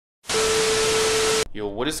Yo,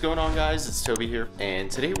 what is going on, guys? It's Toby here, and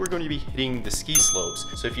today we're going to be hitting the ski slopes.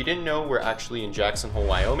 So if you didn't know, we're actually in Jacksonhole,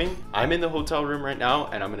 Wyoming. I'm in the hotel room right now,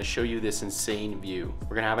 and I'm going to show you this insane view.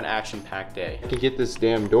 We're going to have an action-packed day. I can get this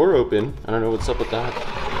damn door open. I don't know what's up with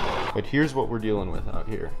that. But here's what we're dealing with out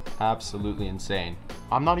here. Absolutely insane.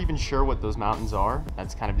 I'm not even sure what those mountains are.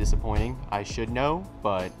 That's kind of disappointing. I should know,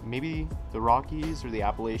 but maybe the Rockies or the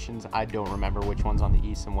Appalachians. I don't remember which one's on the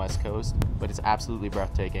east and west coast, but it's absolutely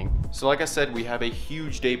breathtaking. So like I said, we have a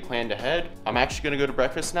huge day planned ahead. I'm actually gonna go to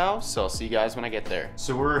breakfast now, so I'll see you guys when I get there.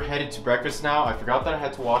 So we're headed to breakfast now. I forgot that I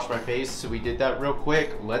had to wash my face, so we did that real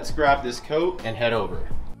quick. Let's grab this coat and head over.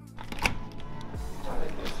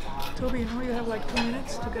 Toby, you know you have like 2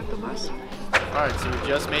 minutes to get the bus. All right, so we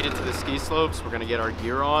just made it to the ski slopes. We're gonna get our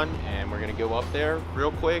gear on and we're gonna go up there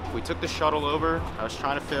real quick. We took the shuttle over. I was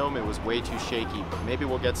trying to film, it was way too shaky, but maybe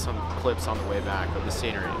we'll get some clips on the way back of the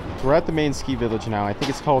scenery. We're at the main ski village now. I think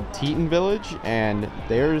it's called Teton Village, and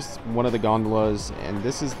there's one of the gondolas, and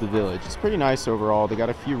this is the village. It's pretty nice overall. They got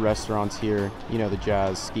a few restaurants here, you know, the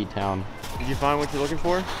Jazz Ski Town. Did you find what you're looking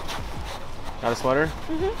for? Got a sweater?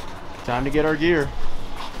 Mm-hmm. Time to get our gear.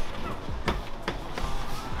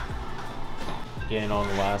 Getting on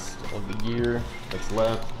the last of the gear that's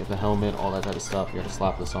left, get the helmet, all that type of stuff. You gotta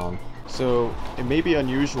slap this on. So it may be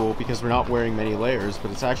unusual because we're not wearing many layers,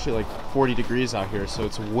 but it's actually like 40 degrees out here, so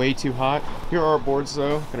it's way too hot. Here are our boards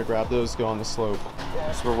though. Gonna grab those, go on the slope.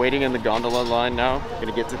 So we're waiting in the gondola line now.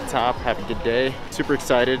 Gonna get to the top, have a good day. Super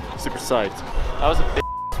excited, super psyched. That was a big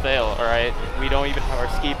fail, all right? We don't even have our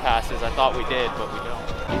ski passes. I thought we did, but we don't.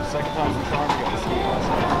 Second time's the charm, we got the ski pass.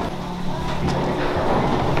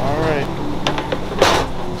 All right.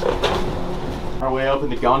 Our way up in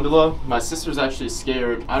the gondola. My sister's actually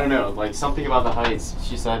scared. I don't know, like something about the heights.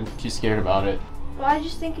 She said she's scared about it. Well, I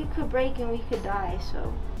just think it could break and we could die,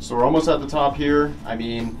 so. So we're almost at the top here. I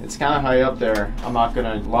mean, it's kind of high up there. I'm not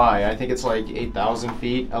gonna lie. I think it's like 8,000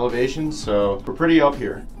 feet elevation, so we're pretty up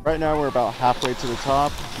here. Right now we're about halfway to the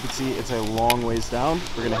top. You can see it's a long ways down.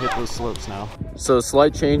 We're gonna hit those slopes now. So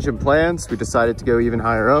slight change in plans. We decided to go even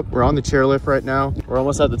higher up. We're on the chairlift right now. We're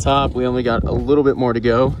almost at the top. We only got a little bit more to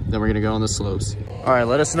go. Then we're gonna go on the slopes. All right,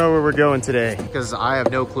 let us know where we're going today, because I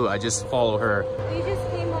have no clue. I just follow her. We just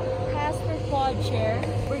came up past her quad chair.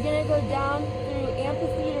 We're gonna go down through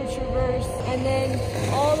Amphitheater Traverse and then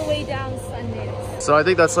all the way down Sundance. So I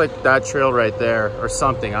think that's like that trail right there or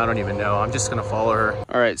something. I don't even know. I'm just gonna follow her.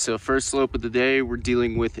 All right, so first slope of the day, we're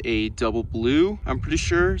dealing with a double blue, I'm pretty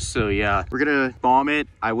sure. So yeah, we're gonna bomb it.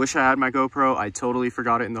 I wish I had my GoPro. I totally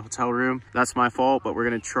forgot it in the hotel room. That's my fault, but we're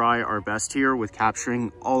gonna try our best here with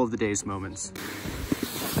capturing all of the day's moments.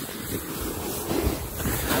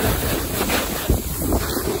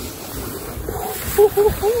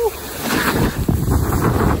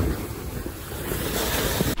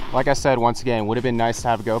 Like I said, once again, would have been nice to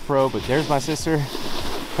have a GoPro, but there's my sister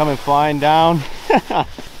coming flying down.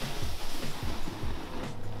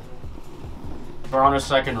 We're on our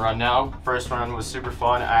second run now. First run was super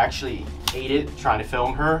fun. I actually ate it trying to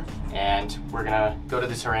film her, and we're gonna go to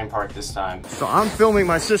the terrain park this time. So I'm filming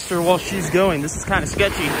my sister while she's going. This is kind of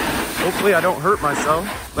sketchy. Hopefully I don't hurt myself,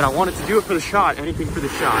 but I wanted to do it for the shot. Anything for the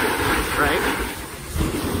shot, right?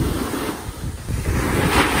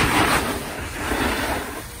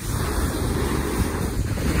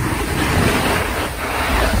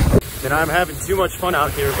 And I'm having too much fun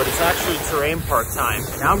out here, but it's actually terrain park time.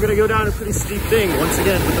 Now I'm gonna go down a pretty steep thing once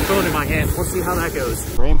again with the phone in my hand. We'll see how that goes.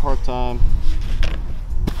 Terrain park time.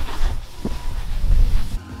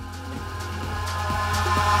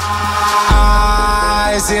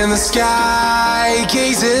 Eyes in the sky,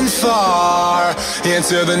 gazing far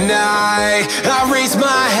into the night. I raise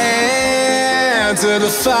my hand to the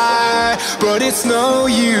fire, but it's no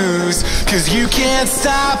use, 'cause you can't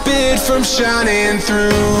stop it from shining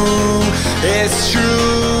through. It's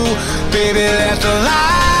true, baby, let the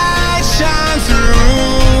light shine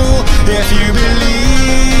through. If you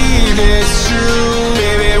believe it's true,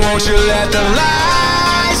 baby, won't you let the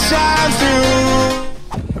light shine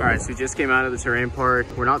through. All right, so we just came out of the terrain park.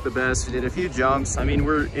 We're not the best. We did a few jumps. I mean,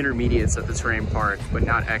 we're intermediates at the terrain park, but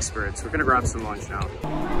not experts. We're gonna grab some lunch now.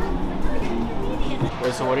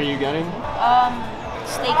 Wait, so what are you getting?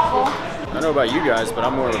 Steak bowl. I don't know about you guys, but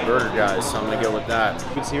I'm more of a burger guy, so I'm gonna go with that.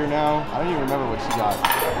 It's here now. I don't even remember what she got.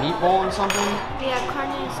 Meatball or something? Yeah, carne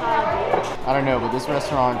asada. I don't know, but this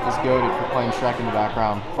restaurant is goated for playing Shrek in the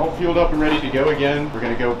background. All fueled up and ready to go again. We're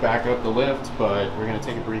gonna go back up the lift, but we're gonna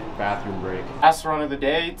take a brief bathroom break. Last run of the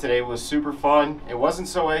day. Today was super fun. It wasn't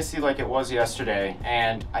so icy like it was yesterday,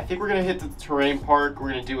 and I think we're gonna hit the terrain park.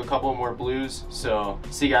 We're gonna do a couple more blues, so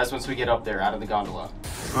see you guys once we get up there out of the gondola.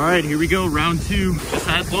 All right, here we go, round two. Just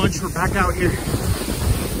had lunch, we're back out here.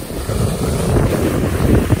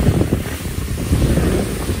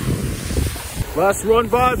 Last run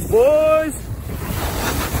vibes, boys.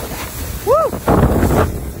 Woo!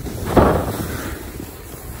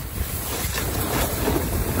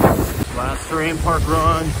 Last terrain park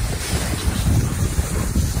run.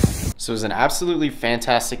 So it was an absolutely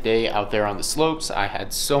fantastic day out there on the slopes. I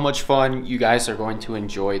had so much fun. You guys are going to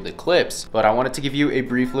enjoy the clips, but I wanted to give you a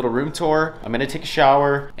brief little room tour. I'm gonna take a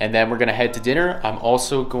shower and then we're gonna head to dinner. I'm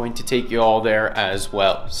also going to take you all there as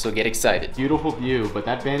well, so get excited. Beautiful view, but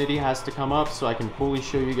that vanity has to come up so I can fully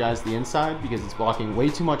show you guys the inside because it's blocking way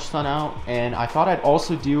too much sun out. And I thought I'd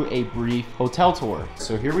also do a brief hotel tour.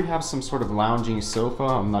 So here we have some sort of lounging sofa.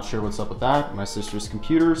 I'm not sure what's up with that. My sister's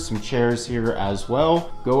computer, some chairs here as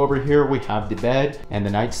well. Go over here. We have the bed and the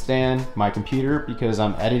nightstand, my computer because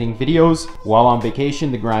I'm editing videos while on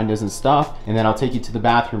vacation. The grind doesn't stop. And then I'll take you to the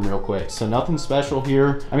bathroom real quick. So nothing special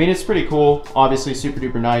here. I mean, it's pretty cool. Obviously super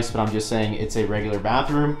duper nice, but I'm just saying it's a regular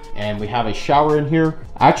bathroom. And we have a shower in here.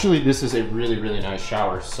 Actually, this is a really, really nice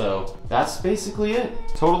shower. So that's basically it.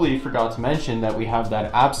 Totally forgot to mention that we have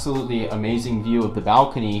that absolutely amazing view of the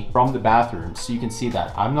balcony from the bathroom. So you can see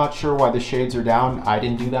that. I'm not sure why the shades are down. I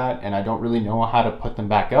didn't do that and I don't really know how to put them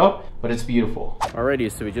back up, but it's beautiful.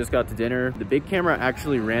 Alrighty, so we just got to dinner. The big camera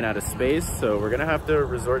actually ran out of space, so we're gonna have to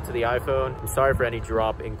resort to the iPhone. I'm sorry for any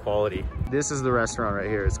drop in quality. This is the restaurant right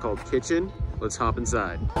here. It's called Kitchen. Let's hop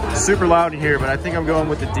inside. It's super loud in here, but I think I'm going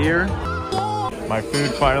with the deer. My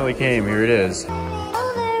food finally came. Here it is.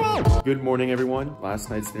 Good morning, everyone. Last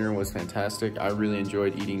night's dinner was fantastic. I really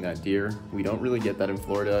enjoyed eating that deer. We don't really get that in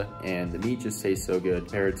Florida, and the meat just tastes so good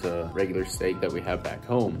compared to regular steak that we have back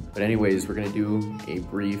home. But anyways, we're gonna do a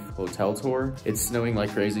brief hotel tour. It's snowing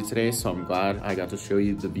like crazy today, so I'm glad I got to show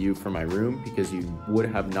you the view from my room because you would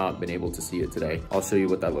have not been able to see it today. I'll show you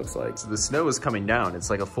what that looks like. So the snow is coming down. It's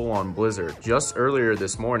like a full-on blizzard. Just earlier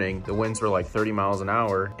this morning, the winds were like 30 miles an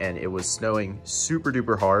hour, and it was snowing super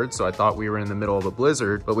duper hard, so I thought we were in the middle of a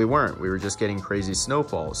blizzard, but we weren't. We were just getting crazy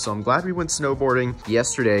snowfall. So I'm glad we went snowboarding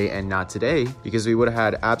yesterday and not today because we would have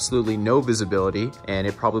had absolutely no visibility and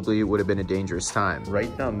it probably would have been a dangerous time.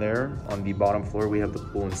 Right down there on the bottom floor, we have the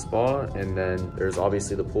pool and spa, and then there's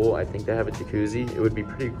obviously the pool. I think they have a jacuzzi. It would be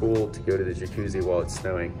pretty cool to go to the jacuzzi while it's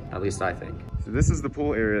snowing, at least I think. So this is the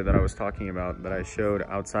pool area that I was talking about that I showed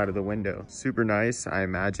outside of the window. Super nice. I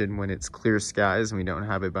imagine when it's clear skies and we don't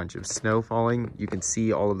have a bunch of snow falling, you can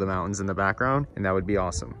see all of the mountains in the background, and that would be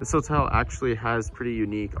awesome. This hotel actually has pretty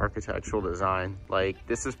unique architectural design. Like,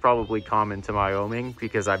 this is probably common to Wyoming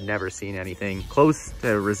because I've never seen anything close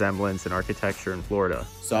to resemblance in architecture in Florida.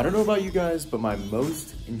 So I don't know about you guys, but my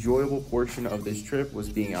most enjoyable portion of this trip was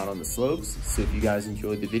being out on the slopes. So if you guys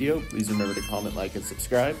enjoyed the video, please remember to comment, like, and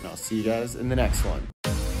subscribe, and I'll see you guys in the next one.